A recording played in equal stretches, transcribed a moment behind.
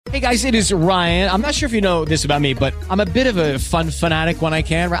Hey guys, it is Ryan. I'm not sure if you know this about me, but I'm a bit of a fun fanatic when I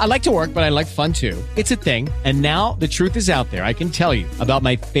can. I like to work, but I like fun too. It's a thing. And now the truth is out there. I can tell you about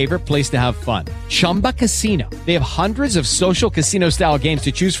my favorite place to have fun. Chumba Casino. They have hundreds of social casino style games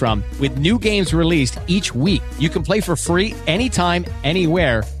to choose from with new games released each week. You can play for free anytime,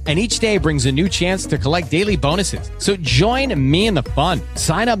 anywhere. And each day brings a new chance to collect daily bonuses. So join me in the fun.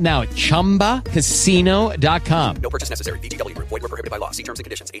 Sign up now at ChumbaCasino.com. No purchase necessary. VGW. Void where prohibited by law. See terms and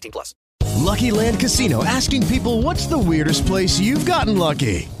conditions. 18+. Lucky Land Casino, asking people, what's the weirdest place you've gotten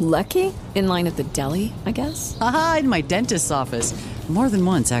lucky? Lucky? In line at the deli, I guess? Aha, in my dentist's office. More than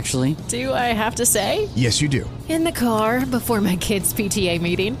once, actually. Do I have to say? Yes, you do. In the car before my kids' PTA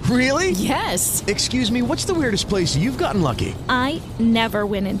meeting. Really? Yes. Excuse me, what's the weirdest place you've gotten lucky? I never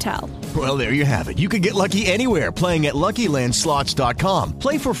win and tell. Well, there you have it. You can get lucky anywhere, playing at LuckyLandSlots.com.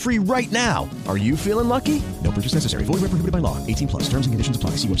 Play for free right now. Are you feeling lucky? No purchase necessary. Void where prohibited by law. 18+. Terms and conditions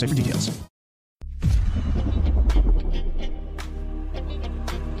apply. See website for details.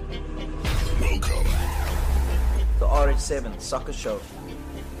 Welcome. The RH7 Soccer Show.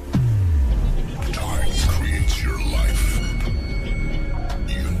 Time creates your life.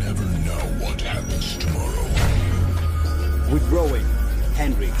 You never know what happens tomorrow. With Rowan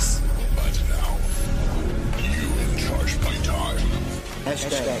Hendricks. But now, you in charge by time.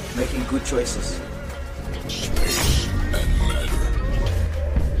 Hashtag making good choices. Space and matter.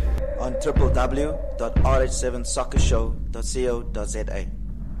 On www.rh7soccershow.co.za.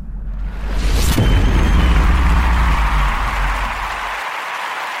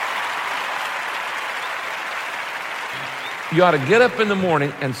 You ought to get up in the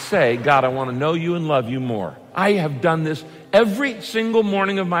morning and say, God, I want to know you and love you more. I have done this every single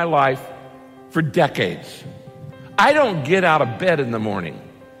morning of my life for decades. I don't get out of bed in the morning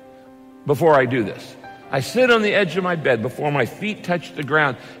before I do this. I sit on the edge of my bed before my feet touch the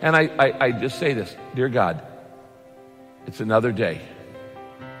ground, and I just say this, Dear God, it's another day.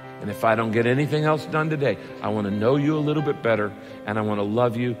 And if I don't get anything else done today, I want to know you a little bit better, and I want to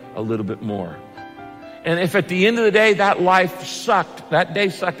love you a little bit more. And if at the end of the day, that life sucked, that day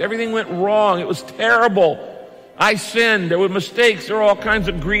sucked, everything went wrong, it was terrible, I sinned, there were mistakes, there were all kinds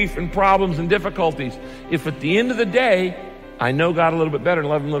of grief and problems and difficulties. If at the end of the day, I know God a little bit better and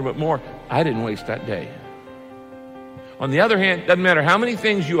love him a little bit more, I didn't waste that day. On the other hand, it doesn't matter how many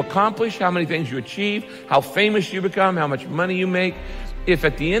things you accomplish, how many things you achieve, how famous you become, how much money you make, if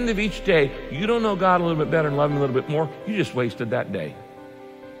at the end of each day, you don't know God a little bit better and love him a little bit more, you just wasted that day.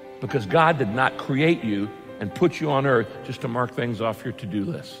 Because God did not create you and put you on earth just to mark things off your to-do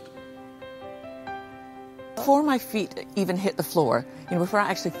list. Before my feet even hit the floor, before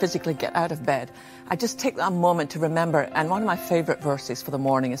I actually physically get out of bed, I just take that moment to remember, and one of my favorite verses for the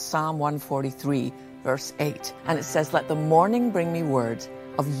morning is Psalm 143, verse 8. And it says, let the morning bring me word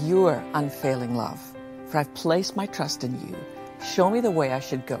of your unfailing love, for I've placed my trust in you. Show me the way I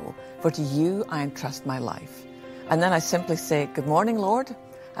should go, for to you I entrust my life. And then I simply say, good morning, Lord.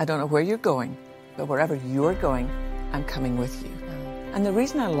 I don't know where you're going, but wherever you're going, I'm coming with you. And the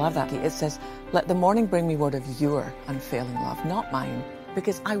reason I love that, it says, let the morning bring me word of your unfailing love, not mine,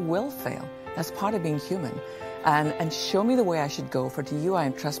 because I will fail. That's part of being human. And show me the way I should go, for to you I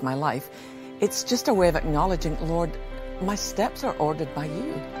entrust my life. It's just a way of acknowledging, Lord, my steps are ordered by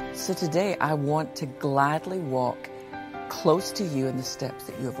you. So today I want to gladly walk close to you in the steps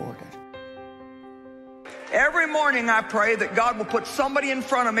that you have ordered. Every morning I pray that God will put somebody in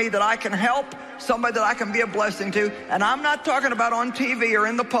front of me that I can help, somebody that I can be a blessing to. And I'm not talking about on TV or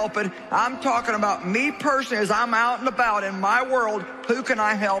in the pulpit. I'm talking about me personally as I'm out and about in my world. Who can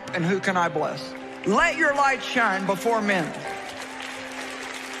I help and who can I bless? Let your light shine before men,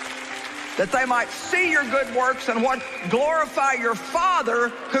 that they might see your good works and what glorify your Father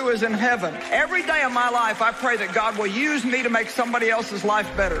who is in heaven. Every day of my life I pray that God will use me to make somebody else's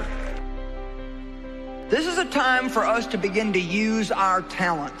life better. This is a time for us to begin to use our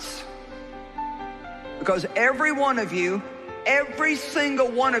talents, because every one of you, every single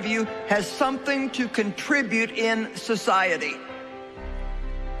one of you has something to contribute in society.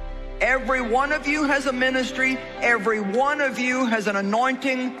 Every one of you has a ministry. Every one of you has an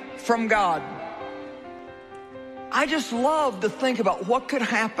anointing from God. I just love to think about what could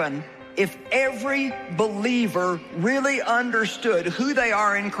happen if every believer really understood who they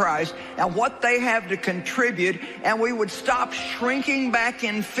are in Christ and what they have to contribute, and we would stop shrinking back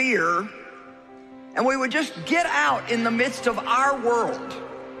in fear, and we would just get out in the midst of our world,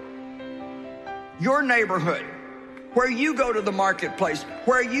 your neighborhood, where you go to the marketplace,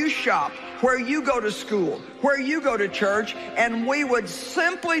 where you shop, where you go to school, where you go to church, and we would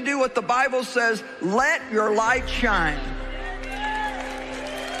simply do what the Bible says, let your light shine.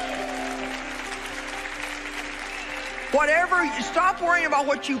 Stop worrying about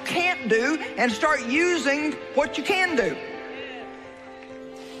what you can't do and start using what you can do.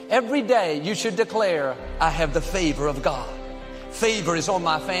 Every day you should declare, I have the favor of God. Favor is on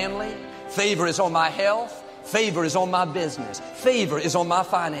my family. Favor is on my health. Favor is on my business. Favor is on my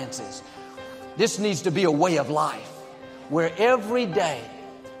finances. This needs to be a way of life where every day,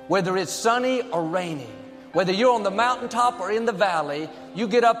 whether it's sunny or rainy, whether you're on the mountaintop or in the valley, you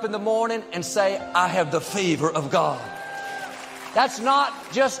get up in the morning and say, I have the favor of God. That's not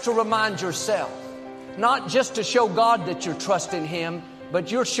just to remind yourself, not just to show God that you're trusting Him, but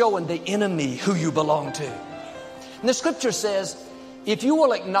you're showing the enemy who you belong to. And the scripture says, if you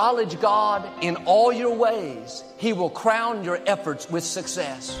will acknowledge God in all your ways, He will crown your efforts with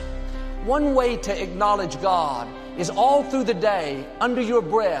success. One way to acknowledge God is all through the day, under your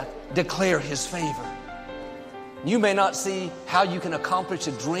breath, declare His favor. You may not see how you can accomplish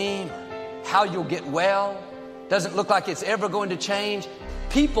a dream, how you'll get well. Doesn't look like it's ever going to change.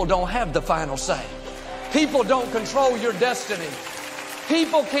 People don't have the final say. People don't control your destiny.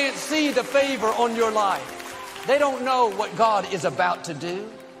 People can't see the favor on your life. They don't know what God is about to do.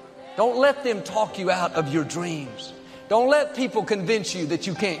 Don't let them talk you out of your dreams. Don't let people convince you that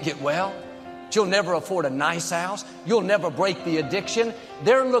you can't get well, that you'll never afford a nice house, you'll never break the addiction.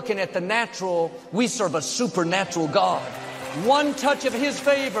 They're looking at the natural. We serve a supernatural God. One touch of His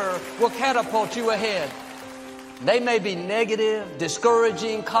favor will catapult you ahead. They may be negative,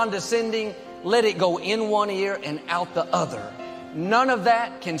 discouraging, condescending. Let it go in one ear and out the other. None of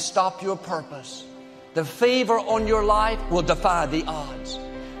that can stop your purpose. The favor on your life will defy the odds.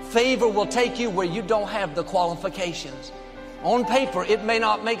 Favor will take you where you don't have the qualifications. On paper, it may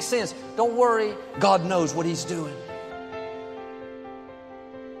not make sense. Don't worry, God knows what He's doing.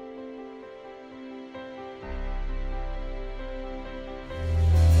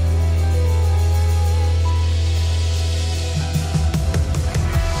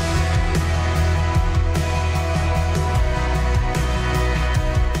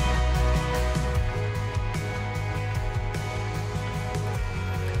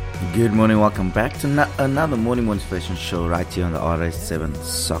 Good morning, welcome back to another morning motivation show right here on the RS7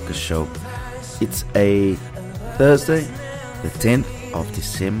 Soccer Show. It's a Thursday, the 10th of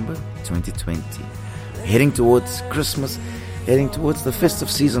December 2020. Heading towards Christmas, heading towards the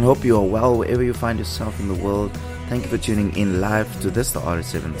festive season. Hope you are well wherever you find yourself in the world. Thank you for tuning in live to this, the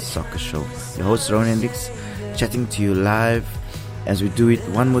RS7 Soccer Show. Your host Ron Hendricks, chatting to you live as we do it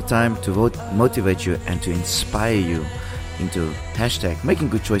one more time to motivate you and to inspire you into hashtag making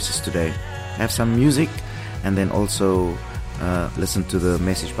good choices today. Have some music and then also listen to the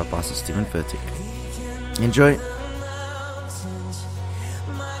message by Pastor Stephen Furtick. Enjoy.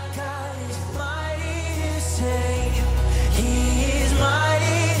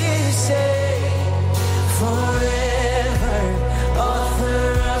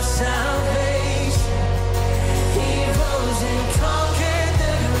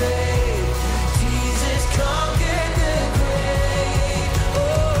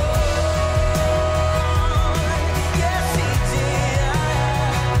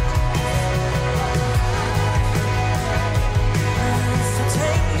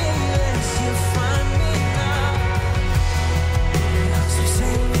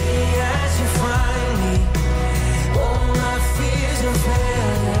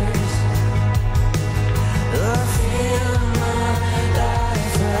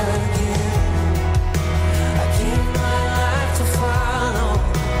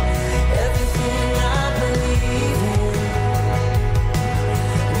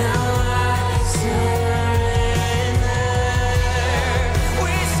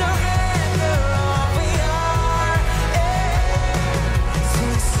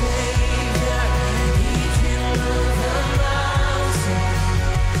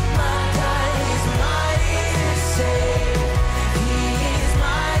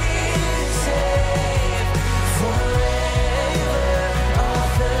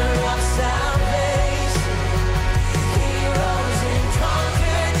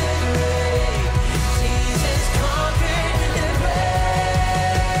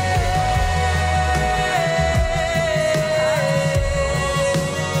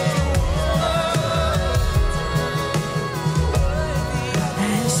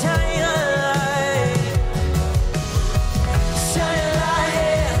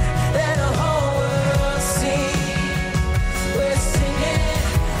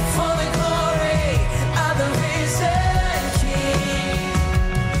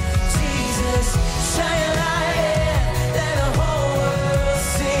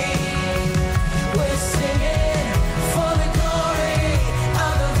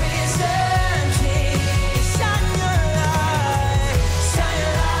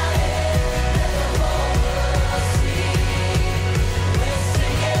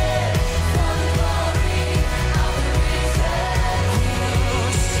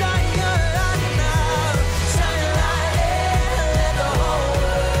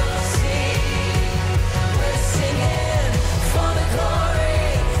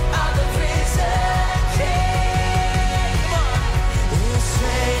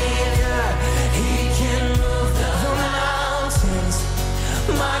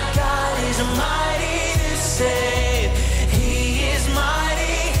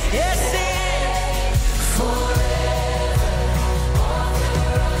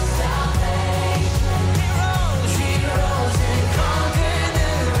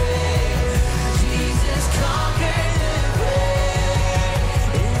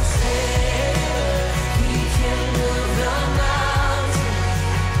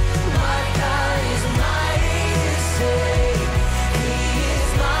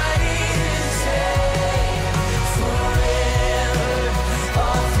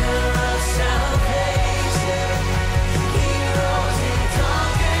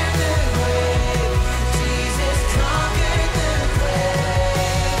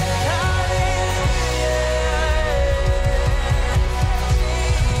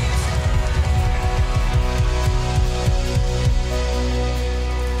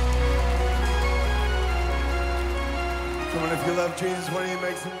 on, if you love Jesus, why don't you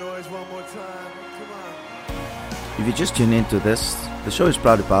make some noise one more time? Come on. If you just tune into this, the show is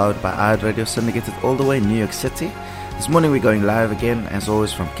proudly powered by iHeartRadio, syndicated all the way in New York City. This morning we're going live again, as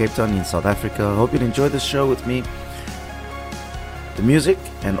always, from Cape Town in South Africa. I hope you enjoy the show with me, the music,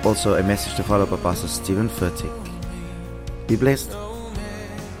 and also a message to follow by Pastor Stephen Furtick. Be blessed.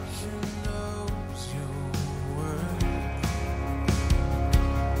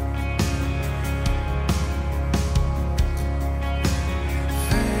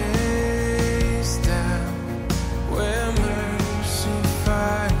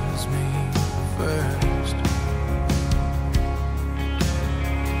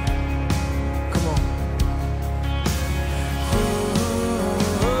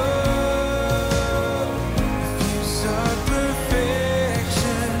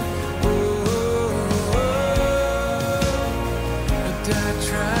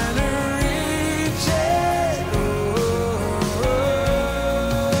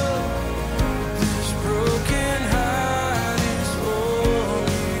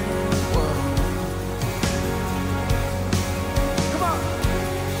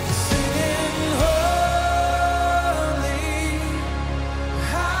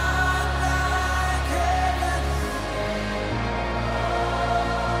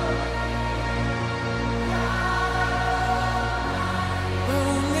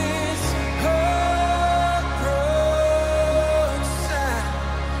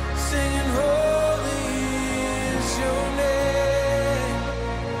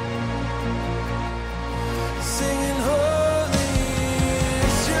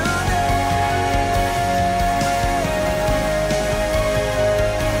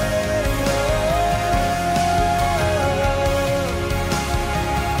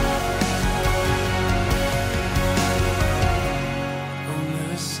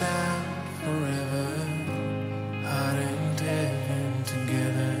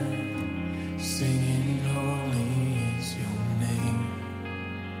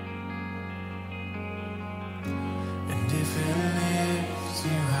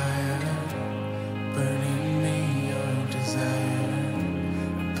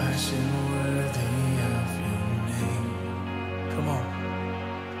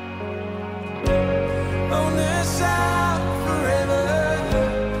 On this side forever,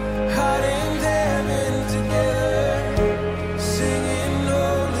 heart in heaven.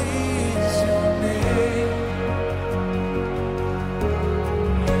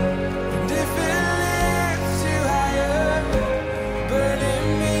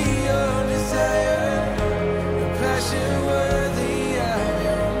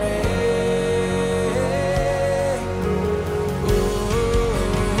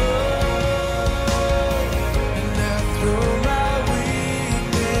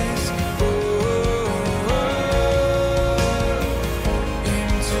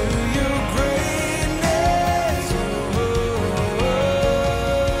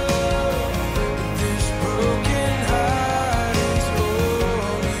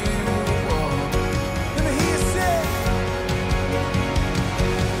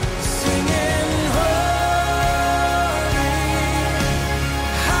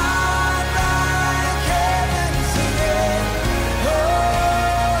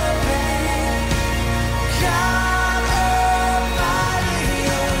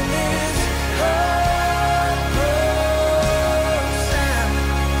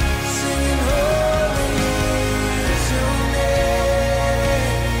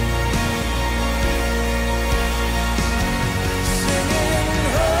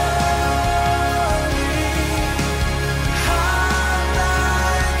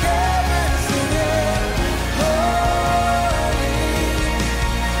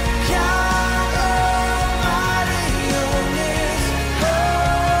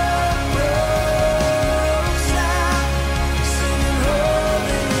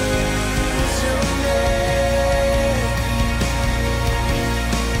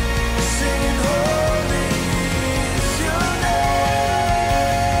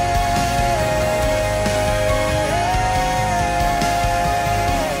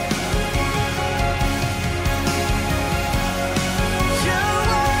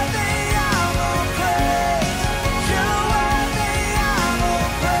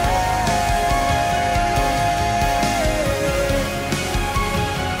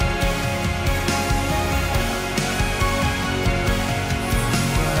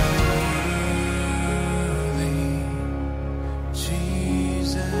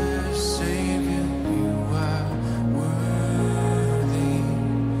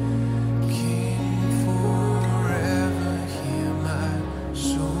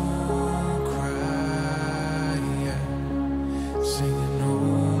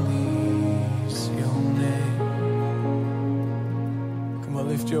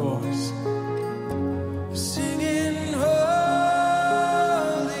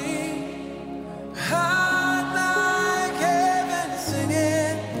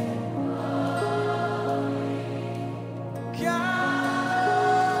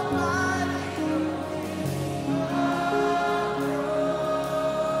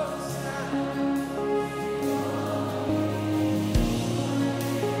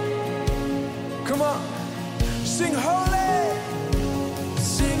 Come on. Sing holy.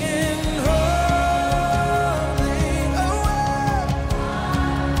 Singing holy.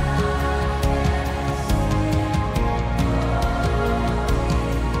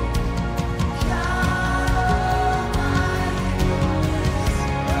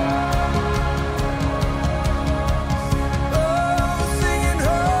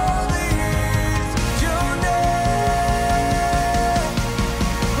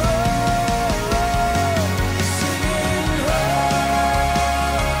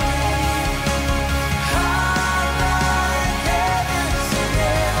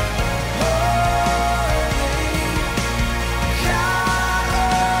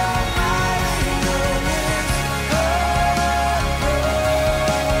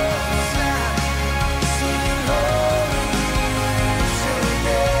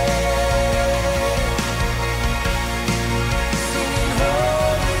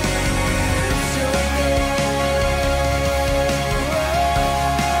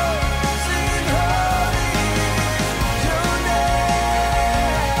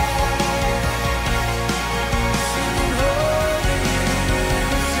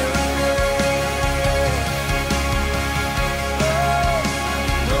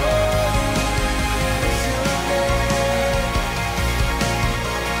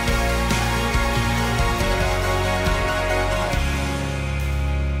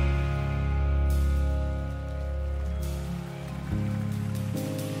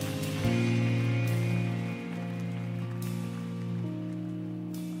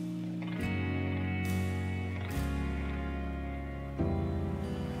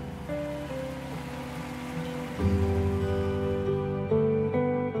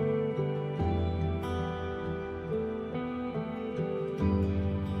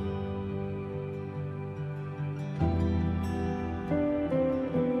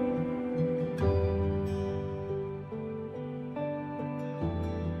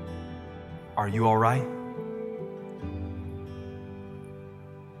 Are you all right?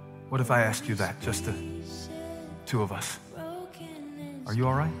 What if I asked you that, just the two of us? Are you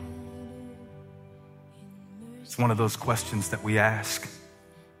all right? It's one of those questions that we ask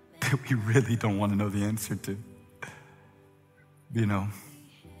that we really don't want to know the answer to. You know,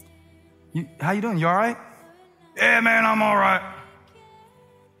 how you doing? You all right? Yeah, man, I'm all right.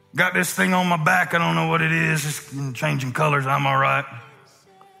 Got this thing on my back. I don't know what it is. It's changing colors. I'm all right.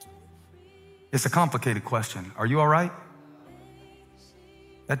 It's a complicated question. Are you all right?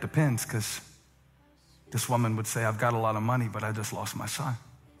 That depends, because this woman would say, I've got a lot of money, but I just lost my son.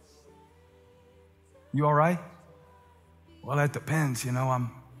 You all right? Well, that depends. You know,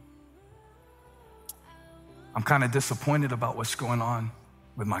 I'm kind of disappointed about what's going on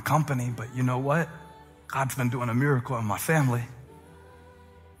with my company, but you know what? God's been doing a miracle in my family.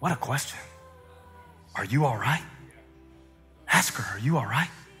 What a question. Are you all right? Ask her, are you all right?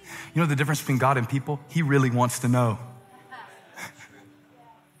 You know the difference between God and people? He really wants to know.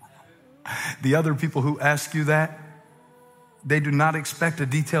 The other people who ask you that, they do not expect a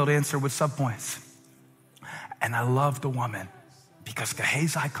detailed answer with subpoints. And I love the woman because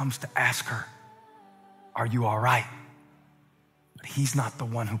Gehazi comes to ask her, are you all right? But he's not the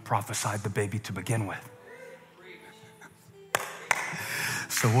one who prophesied the baby to begin with.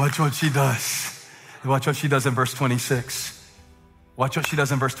 So watch what she does. Watch what she does in verse 26. Watch what she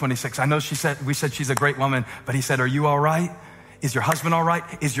does in verse 26. I know we said she's a great woman, but he said, are you all right? Is your husband all right?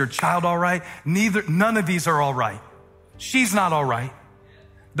 Is your child all right? None of these are all right. She's not all right.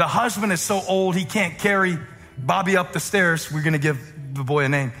 The husband is so old he can't carry Bobby up the stairs. We're going to give the boy a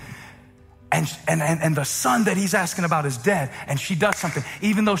name. And the son that he's asking about is dead. And she does something.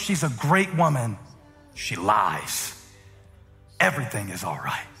 Even though she's a great woman, she lies. Everything is all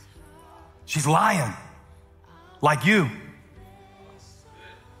right. She's lying. Like you.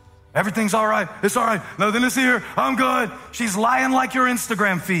 Everything's all right. It's all right. Nothing to see here. I'm good. She's lying like your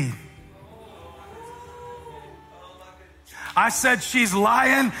Instagram feed. I said she's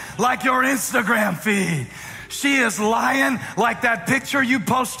lying like your Instagram feed. She is lying like that picture you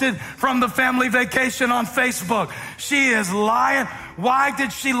posted from the family vacation on Facebook. She is lying. Why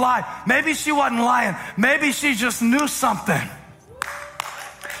did she lie? Maybe she wasn't lying. Maybe she just knew something.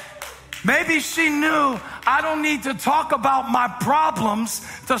 Maybe she knew I don't need to talk about my problems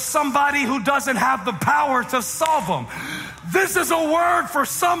to somebody who doesn't have the power to solve them. This is a word for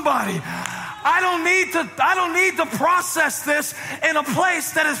somebody. I don't need to process this in a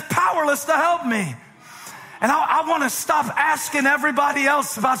place that is powerless to help me. And I want to stop asking everybody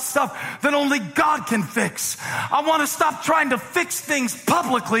else about stuff that only God can fix. I want to stop trying to fix things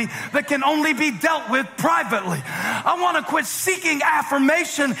publicly that can only be dealt with privately. I want to quit seeking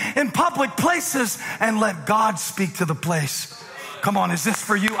affirmation in public places and let God speak to the place. Come on, is this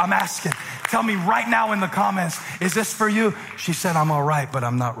for you? I'm asking. Tell me right now in the comments, is this for you? She said, I'm all right, but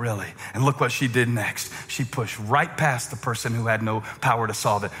I'm not really. And look what she did next. She pushed right past the person who had no power to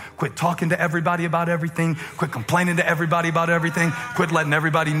solve it. Quit talking to everybody about everything. Quit complaining to everybody about everything. Quit letting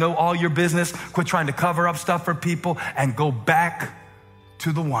everybody know all your business. Quit trying to cover up stuff for people and go back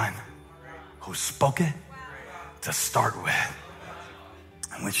to the one who spoke it to start with.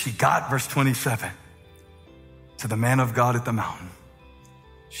 And when she got, verse 27, to the man of God at the mountain,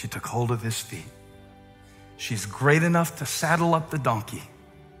 she took hold of his feet. She's great enough to saddle up the donkey,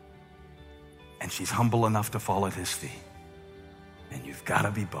 and she's humble enough to fall at his feet. And you've got to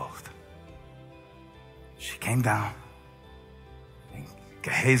be both. She came down, and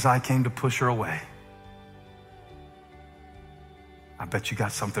Gehazi came to push her away. I bet you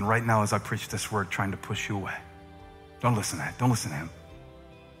got something right now as I preach this word trying to push you away. Don't listen to that. Don't listen to him.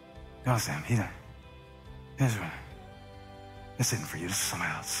 Don't listen to him. This isn't for you. This is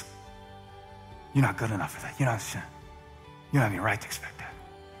somebody else. You're not good enough for that. You don't have any right to expect that.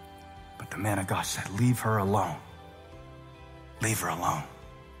 But the man of God said, leave her alone. Leave her alone.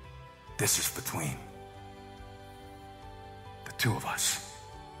 This is between the two of us.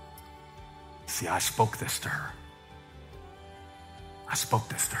 See, I spoke this to her. I spoke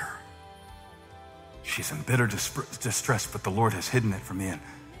this to her. She's in bitter distress, but the Lord has hidden it from me, and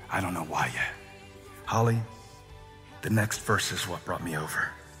I don't know why yet. Holly, the next verse is what brought me over.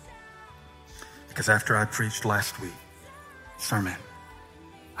 Because after I preached last week, sermon,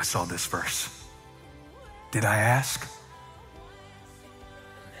 I saw this verse. Did I ask?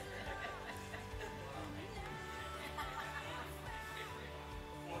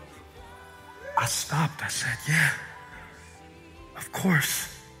 I stopped. I said, yeah, of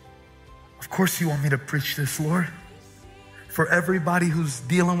course. Of course you want me to preach this, Lord. For everybody who's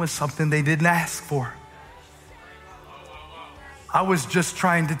dealing with something they didn't ask for. I was just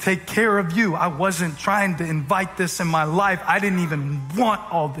trying to take care of you. I wasn't trying to invite this in my life. I didn't even want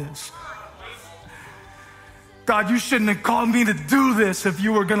all this. God, you shouldn't have called me to do this if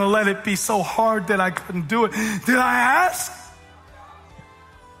you were going to let it be so hard that I couldn't do it. Did I ask?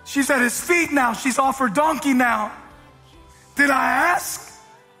 She's at his feet now. She's off her donkey now. Did I ask?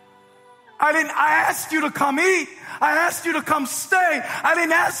 I asked you to come eat. I asked you to come stay. I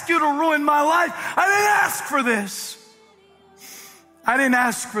didn't ask you to ruin my life. I didn't ask for this. I didn't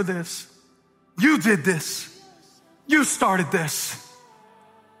ask for this. You did this. You started this.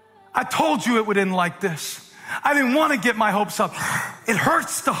 I told you it would end like this. I didn't want to get my hopes up. It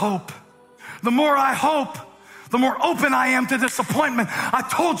hurts to hope. The more I hope, the more open I am to disappointment. I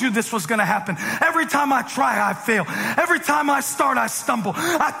told you this was going to happen. Every time I try, I fail. Every time I start, I stumble.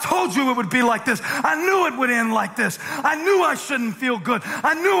 I told you it would be like this. I knew it would end like this. I knew I shouldn't feel good.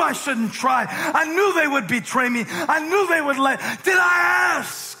 I knew I shouldn't try. I knew they would betray me. I knew they would let. Did I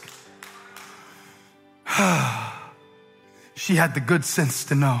ask? She had the good sense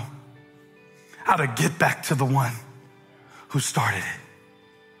to know how to get back to the one who started it.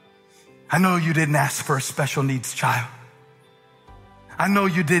 I know you didn't ask for a special needs child. I know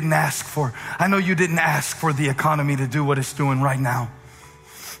you didn't ask for the economy to do what it's doing right now.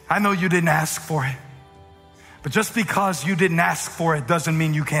 I know you didn't ask for it. But just because you didn't ask for it doesn't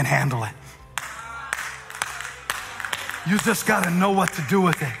mean you can't handle it. You just got to know what to do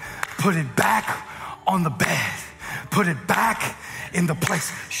with it. Put it back on the bed. Put it back in the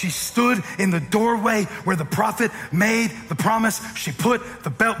place. She stood in the doorway where the prophet made the promise. She put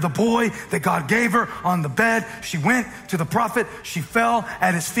the boy that God gave her on the bed. She went to the prophet. She fell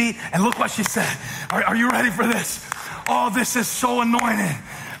at his feet. And look what she said. Are you ready for this? Oh, this is so anointed.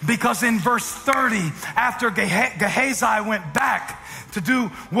 Because in verse 30, after Gehazi went back to do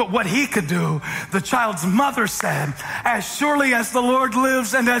what he could do, the child's mother said, as surely as the Lord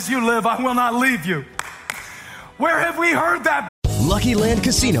lives and as you live, I will not leave you. Where have we heard that? Lucky Land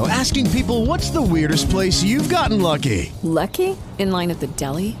Casino, asking people, what's the weirdest place you've gotten lucky? Lucky? In line at the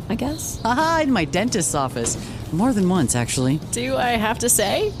deli, I guess? Aha, in my dentist's office. More than once, actually. Do I have to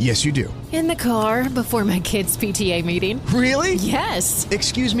say? Yes, you do. In the car before my kids' PTA meeting. Really? Yes.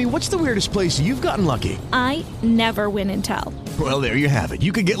 Excuse me, what's the weirdest place you've gotten lucky? I never win and tell. Well, there you have it.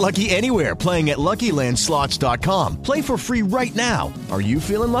 You can get lucky anywhere, playing at LuckyLandSlots.com. Play for free right now. Are you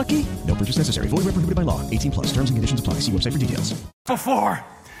feeling lucky? No purchase necessary. Void where prohibited by law. 18+. Terms and conditions apply. See website for details. Before.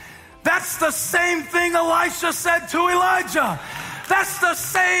 That's the same thing Elisha said to Elijah. That's the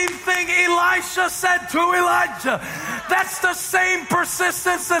same thing Elisha said to Elijah. That's the same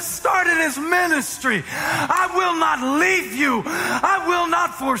persistence that started his ministry. I will not leave you. I will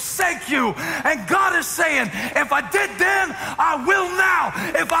not forsake you. And God is saying, if I did then, I will now.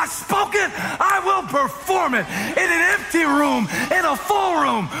 If I spoke it, I will perform it. In an empty room, in a full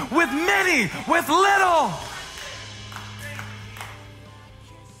room, with many, with little.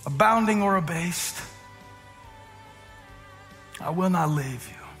 Abounding or abased, I will not leave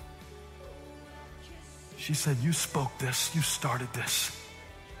you. She said, you spoke this, you started this.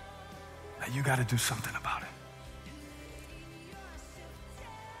 Now you got to do something about it.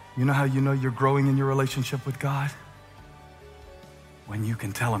 You know how you know you're growing in your relationship with God? When you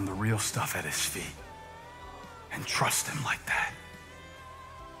can tell him the real stuff at his feet and trust him like that.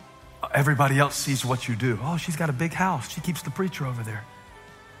 Everybody else sees what you do. Oh, she's got a big house. She keeps the preacher over there.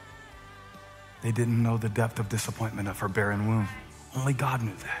 They didn't know the depth of disappointment of her barren womb. Only God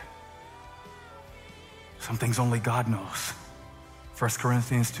knew that. Some things only God knows. 1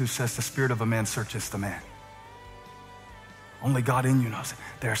 Corinthians 2 says the spirit of a man searches the man. Only God in you knows it.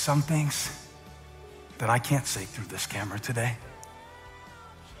 There are some things that I can't say through this camera today.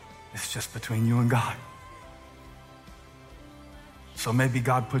 It's just between you and God. So maybe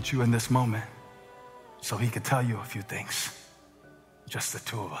God put you in this moment so he could tell you a few things. Just the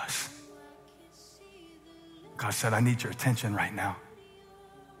two of us. God said, I need your attention right now.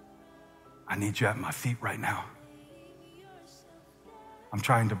 I need you at my feet right now. I'm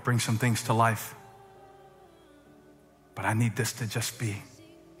trying to bring some things to life, but I need this to just be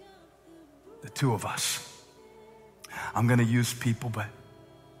the two of us. I'm going to use people, but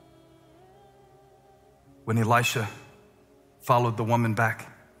when Elisha followed the woman back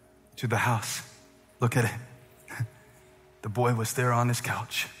to the house, look at it. The boy was there on his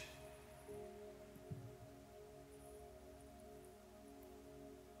couch.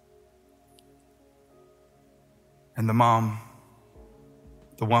 And the mom,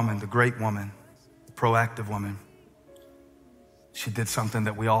 the woman, the great woman, the proactive woman, she did something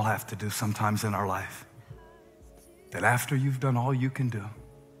that we all have to do sometimes in our life. That after you've done all you can do,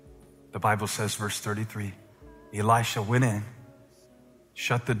 the Bible says, verse 33, Elisha went in,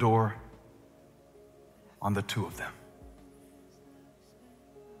 shut the door on the two of them.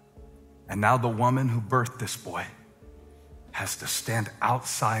 And now the woman who birthed this boy has to stand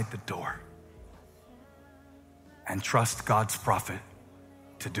outside the door and trust God's prophet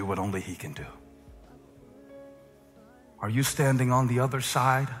to do what only he can do. Are you standing on the other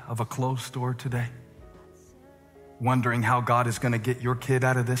side of a closed door today, wondering how God is going to get your kid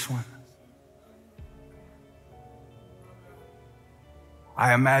out of this one?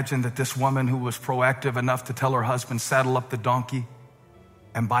 I imagine that this woman who was proactive enough to tell her husband, saddle up the donkey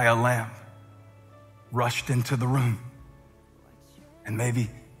and buy a lamb, rushed into the room. And maybe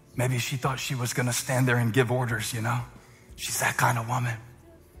she thought she was going to stand there and give orders, you know. She's that kind of woman.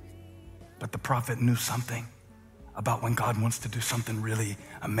 But the prophet knew something about when God wants to do something really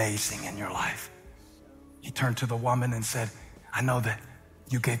amazing in your life. He turned to the woman and said, I know that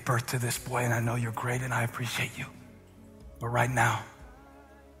you gave birth to this boy, and I know you're great, and I appreciate you. But right now,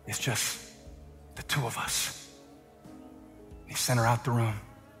 it's just the two of us. He sent her out the room.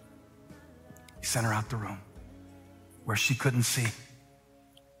 He sent her out the room where she couldn't see.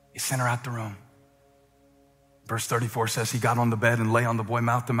 He sent her out the room. Verse 34 says he got on the bed and lay on the boy,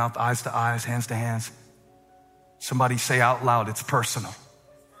 mouth to mouth, eyes to eyes, hands to hands. Somebody say out loud, it's personal.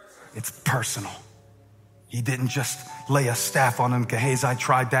 It's personal. He didn't just lay a staff on him. Gehazi, I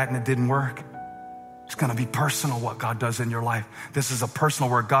tried that and it didn't work. It's going to be personal what God does in your life. This is a personal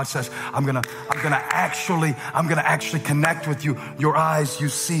word. God says, I'm going to actually connect with you. Your eyes you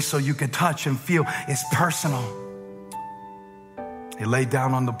see so you can touch and feel. It's personal. He laid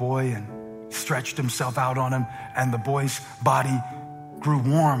down on the boy and stretched himself out on him, and the boy's body grew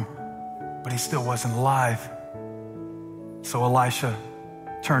warm, but he still wasn't alive. So Elisha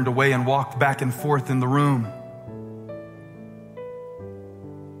turned away and walked back and forth in the room.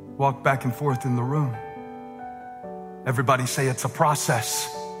 Walked back and forth in the room. Everybody say it's a process.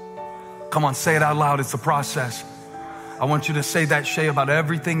 Come on, say it out loud. It's a process. I want you to say that, Shay, about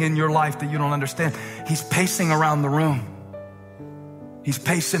everything in your life that you don't understand. He's pacing around the room. He's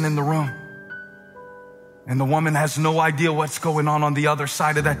pacing in the room. And the woman has no idea what's going on the other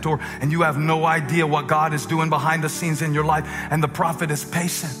side of that door. And you have no idea what God is doing behind the scenes in your life. And the prophet is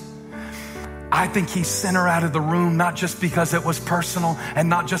pacing. I think he sent her out of the room, not just because it was personal and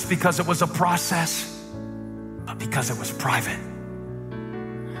not just because it was a process, but because it was private.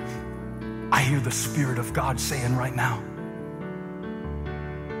 I hear the Spirit of God saying right now,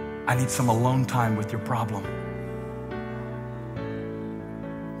 I need some alone time with your problem.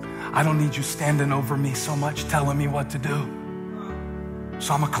 I don't need you standing over me so much telling me what to do.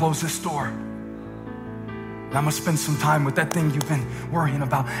 So I'm gonna close this door. And I'm gonna spend some time with that thing you've been worrying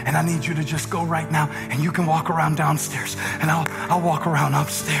about. And I need you to just go right now, and you can walk around downstairs, and I'll walk around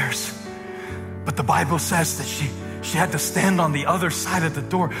upstairs. But the Bible says that she had to stand on the other side of the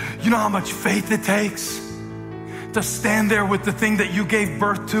door. You know how much faith it takes to stand there with the thing that you gave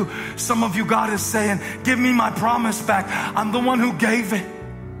birth to? Some of you, God is saying, give me my promise back. I'm the one who gave it.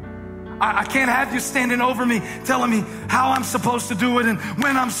 I can't have you standing over me telling me how I'm supposed to do it and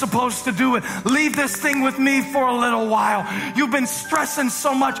when I'm supposed to do it. Leave this thing with me for a little while. You've been stressing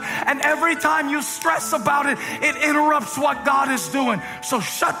so much, and every time you stress about it, it interrupts what God is doing. So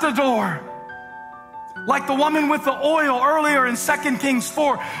shut the door. Like the woman with the oil earlier in 2 Kings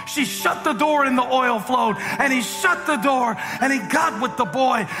 4, she shut the door and the oil flowed, and he shut the door and he got with the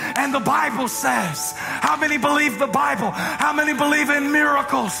boy. And the Bible says, how many believe the Bible? How many believe in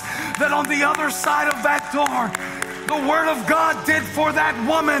miracles? That on the other side of that door, the Word of God did for that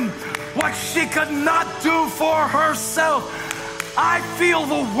woman what she could not do for herself. I feel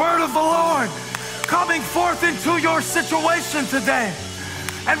the Word of the Lord coming forth into your situation today.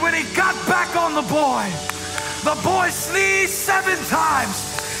 And when he got back on the boy sneezed 7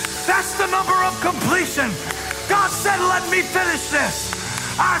 times. That's the number of completion. God said, let me finish this.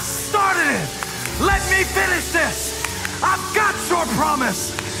 I started it. Let me finish this. I've got your promise.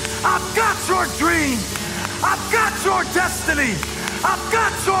 I've got your dream. I've got your destiny. I've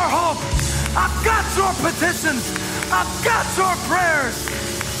got your hope. I've got your petitions. I've got your prayers.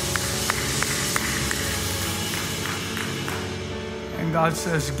 And God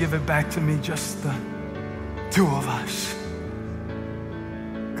says, give it back to me, just the 2 of us.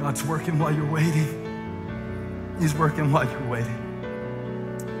 God's working while you're waiting. He's working while you're waiting.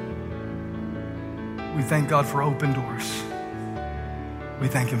 We thank God for open doors. We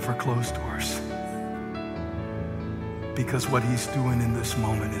thank Him for closed doors. Because what He's doing in this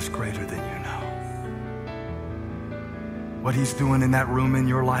moment is greater than you know. What He's doing in that room in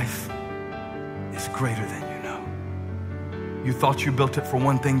your life is greater than you. You thought you built it for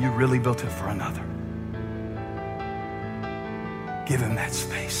one thing, you really built it for another. Give Him that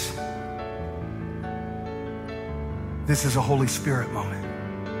space. This is a Holy Spirit moment.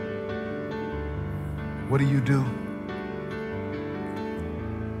 What do you do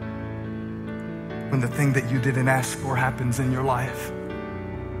when the thing that you didn't ask for happens in your life?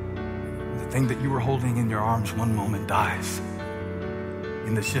 The thing that you were holding in your arms one moment dies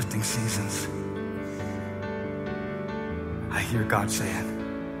in the shifting seasons. I hear God saying,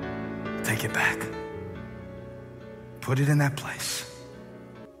 take it back. Put it in that place.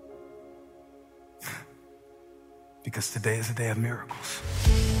 Because today is a day of miracles.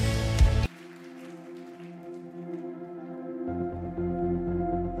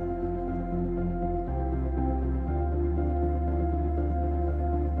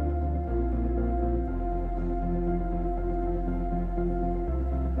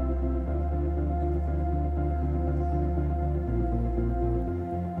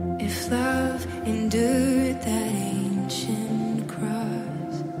 If love endured that ancient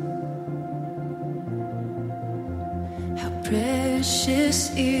cross, how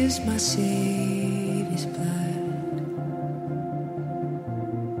precious is my Savior's blood.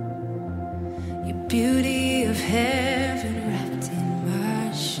 Your beauty of heaven wrapped in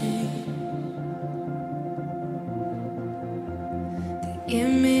my shame, the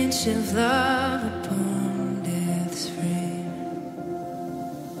image of love upon death's frame.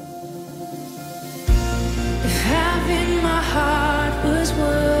 Having my heart was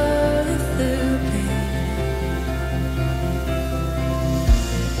worth the pain,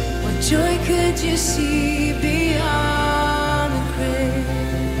 what joy could you see beyond the grave?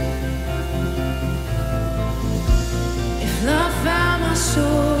 If love found my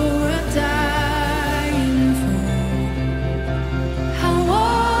soul a dying for, how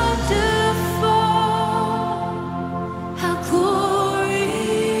wonderful, how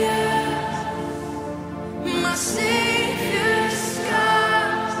glorious, my Savior's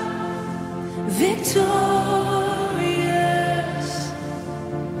scars, victorious,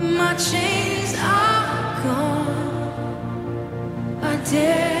 my chains are gone, our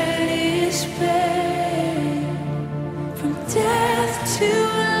debt is paid, from death to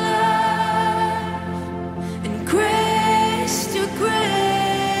life, and grace to grace.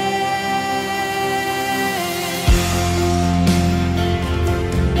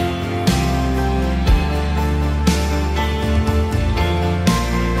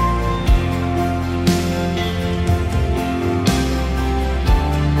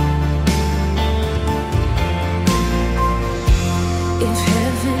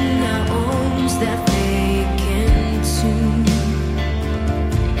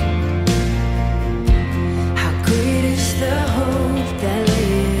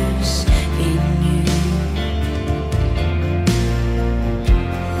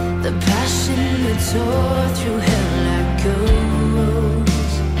 tore through hell like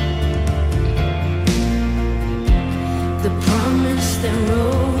ghosts. The promise that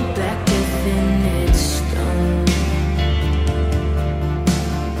rolled back death in its stone.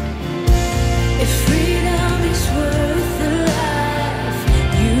 If freedom is worth the life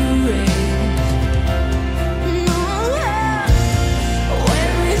you raised, no,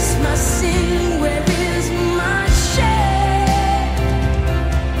 where is my sin? Where is my shame?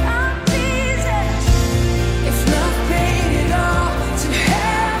 I'm Jesus. If love paid it all to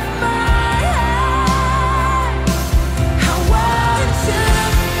have my life, how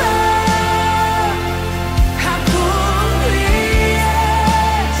wonderful, how glorious,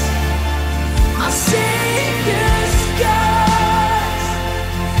 our Savior's scars,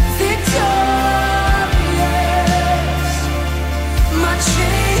 victorious. My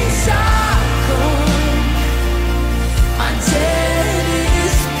chains are gone, my debt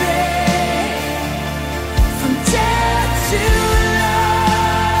is paid. From death to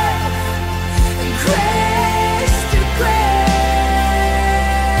life, and grace to grace.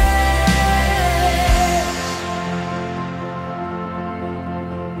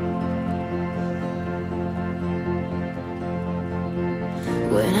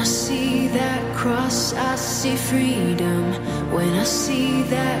 When I see that cross, I see freedom. When I see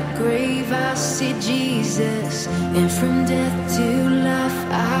that grave, I see Jesus. And from death to life,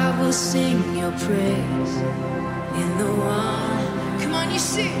 I will sing your praise. In the one, come on, you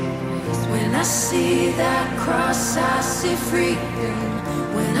see. When I see that cross, I see freedom.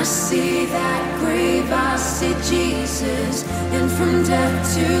 When I see that grave, I see Jesus. And from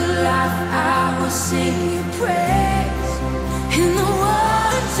death to life, I will sing your praise. In the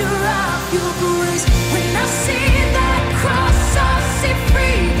wonder of your grace. When I see that cross, I see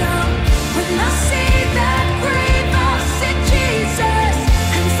freedom. When I see that grave, I see Jesus.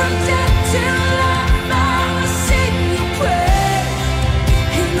 And from death to life, I will sing your praise.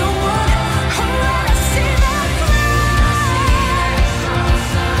 In the wonder, oh, when I see that cross,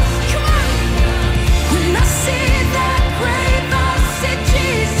 come on. When I see that grave, I see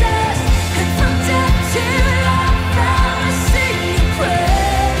Jesus. And from death to life, I will sing your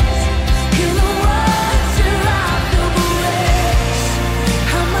praise. In the wonder of your grace,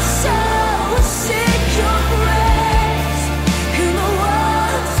 how my soul will sing your praise. In the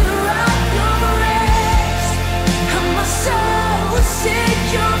wonder of your grace, how my soul will sing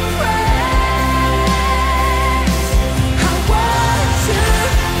your praise. How wonderful,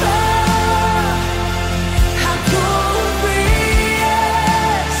 how glorious,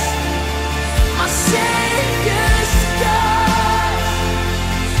 my Savior's scars,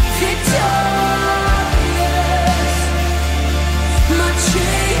 victorious. My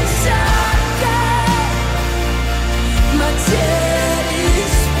chains are gone, my debt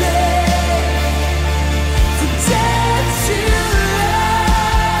is paid. From death to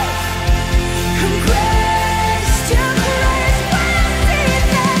life, from grace to grace. When I see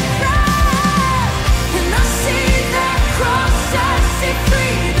that cross, when I see that cross, I see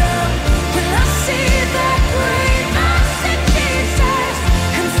freedom. When I see that grave, I see Jesus.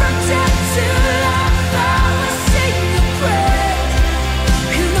 And from death to life, I will sing your praise.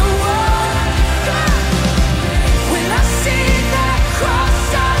 In the wonder, when I see that cross,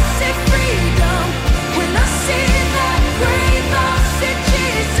 I see freedom. When I see that grave, I see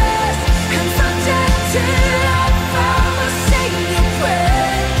Jesus. And from death to life, I will sing your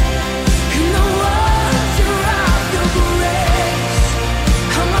praise. In the wonder of your grace,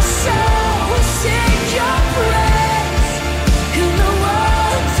 how my soul will sing your praise. In the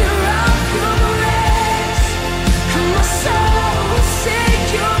wonder of your grace, how my soul will sing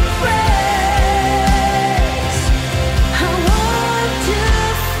your praise. How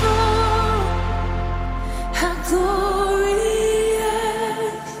wonderful, how glorious,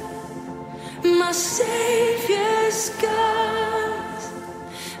 my Savior's scars,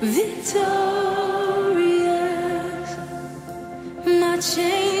 victorious. My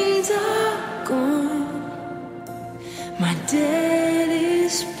chains are gone, my debt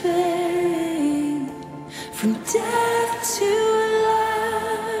is paid. From death to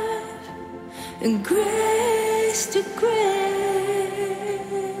life, and grace to grace.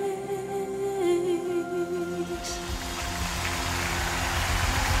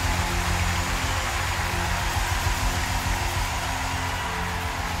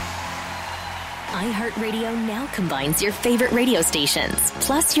 iHeartRadio now combines your favorite radio stations,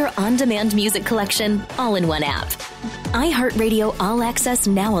 plus your on-demand music collection, all in one app. iHeartRadio All Access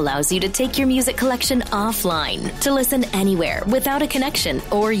now allows you to take your music collection offline to listen anywhere without a connection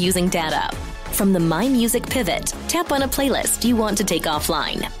or using data. From the My Music pivot, tap on a playlist you want to take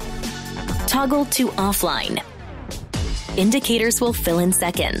offline. Toggle to offline. Indicators will fill in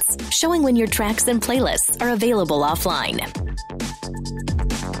seconds, showing when your tracks and playlists are available offline.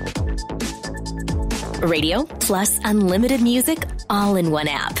 Radio plus unlimited music all in one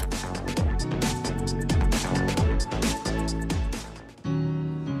app.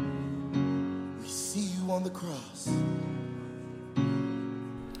 We see you on the cross.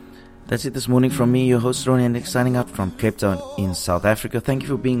 That's it this morning from me, your host Ronnie Hendricks, signing out from Cape Town in South Africa. Thank you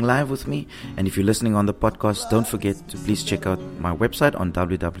for being live with me. And if you're listening on the podcast, don't forget to please check out my website on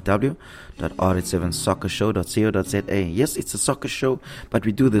www.rh7soccershow.co.za. Yes, it's a soccer show, but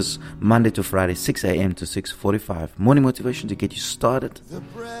we do this Monday to Friday, 6 a.m. to 6:45. Morning motivation to get you started,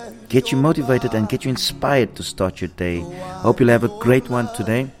 get you motivated, and get you inspired to start your day. Hope you'll have a great one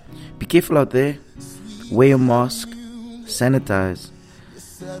today. Be careful out there. Wear your mask, sanitize,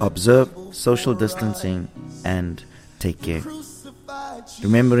 observe social distancing, and take care.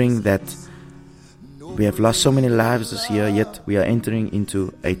 Remembering that we have lost so many lives this year, yet we are entering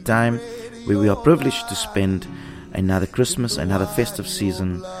into a time where we are privileged to spend another Christmas, another festive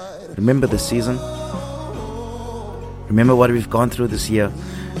season. Remember the season. Remember what we've gone through this year,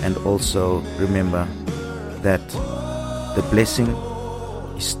 and also remember that the blessing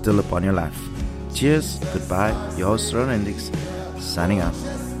is still upon your life. Cheers, goodbye, your host Ron Hendricks, signing out.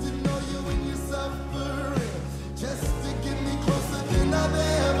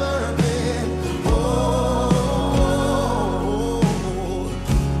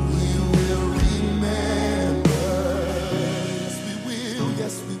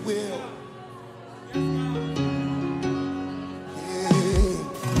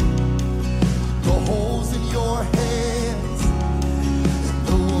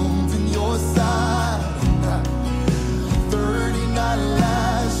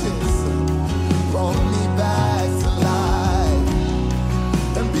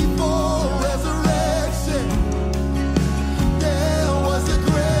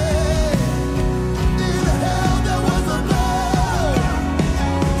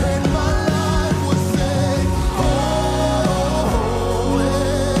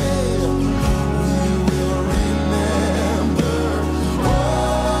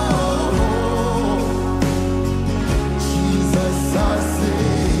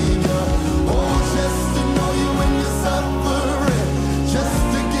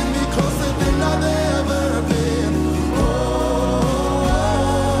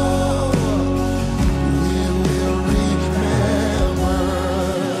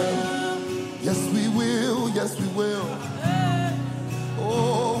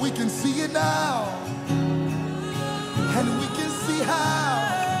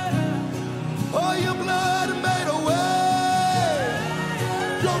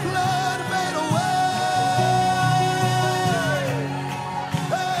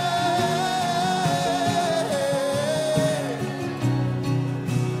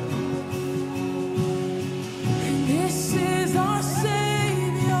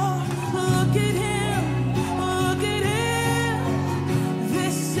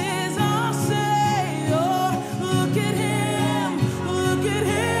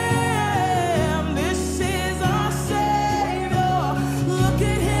 Look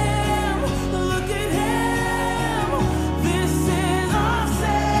at him.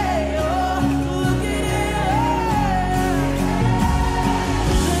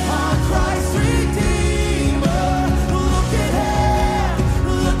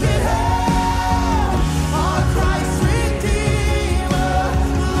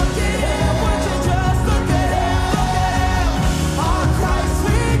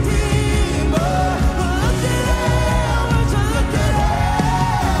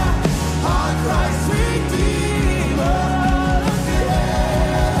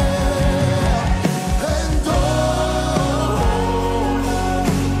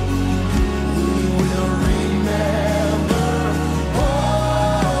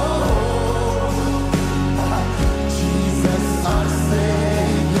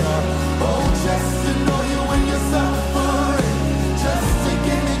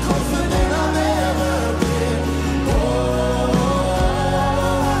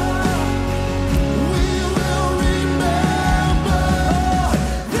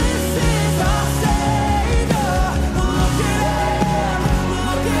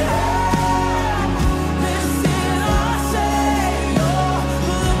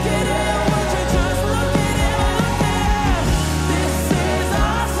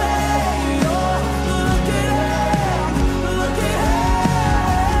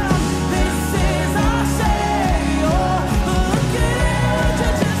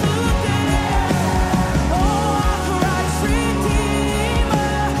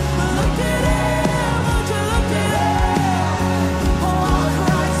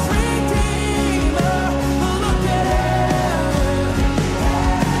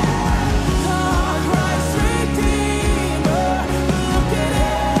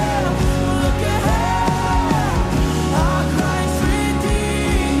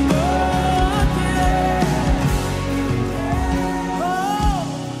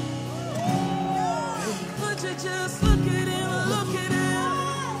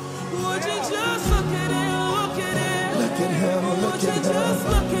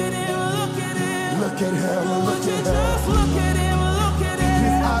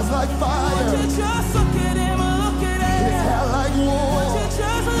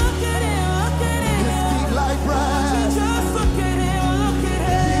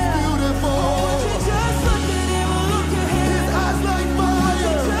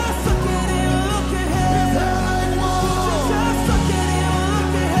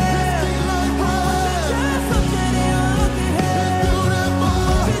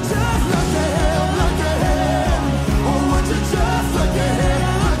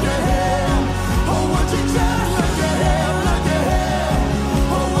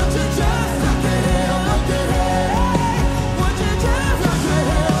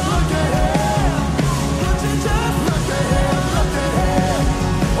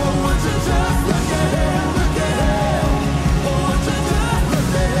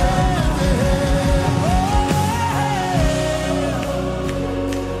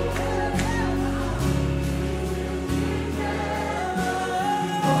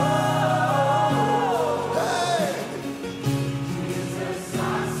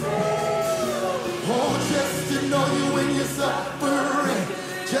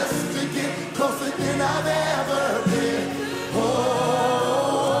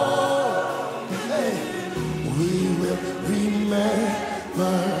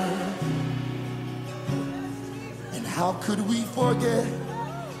 could we forget?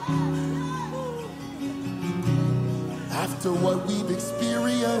 After what we've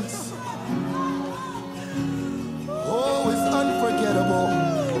experienced, oh, it's unforgettable.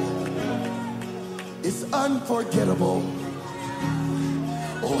 It's unforgettable.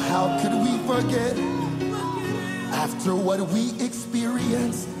 Oh, how could we forget? After what we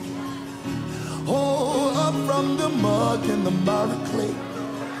experienced, oh, up from the mud and the miry clay,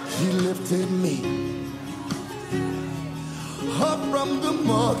 he lifted me. Up from the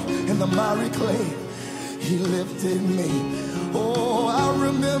mud and the miry clay, he lifted me. Oh, I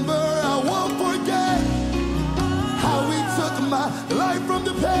remember, I won't forget how he took my life from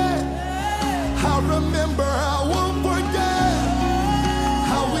the pit. I remember, I won't forget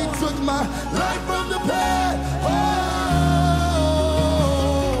how he took my life from the pit. Oh,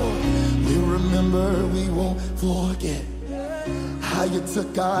 we remember, we won't forget how you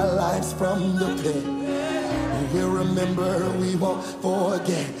took our lives from the pit. We remember, we won't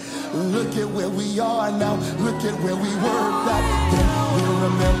forget. Look at where we are now. Look at where we were back then. We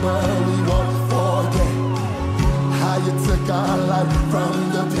remember, we won't forget how you took our life from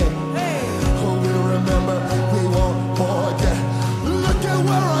the pit. Oh, we remember, we won't forget. Look at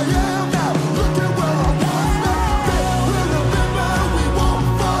where I am now. Look at where I was back then. We remember, we won't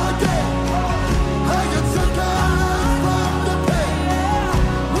forget how you took our life from the pit.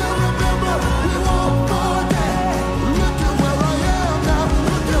 We remember, we won't forget. Look at where I am now.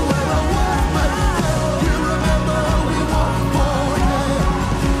 Look at where I was back then. We remember, we won't forget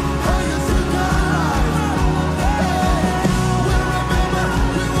how you took our life. We remember,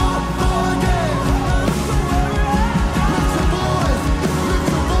 we won't forget. Lift your voice, lift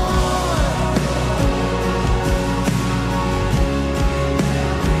your voice.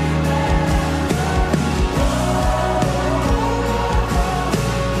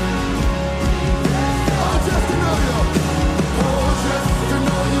 Oh, just to know you. Oh, just to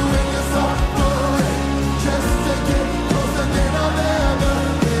know you in your suffering. Just to get closer than I've ever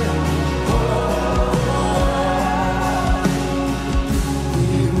been. Oh, we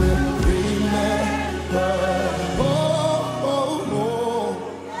will remember.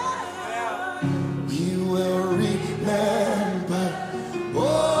 We will remember.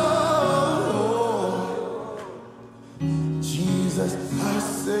 Jesus, our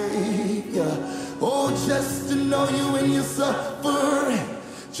Savior. Oh, just to know you in your suffering.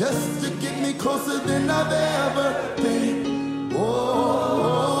 Just to get me closer than I've ever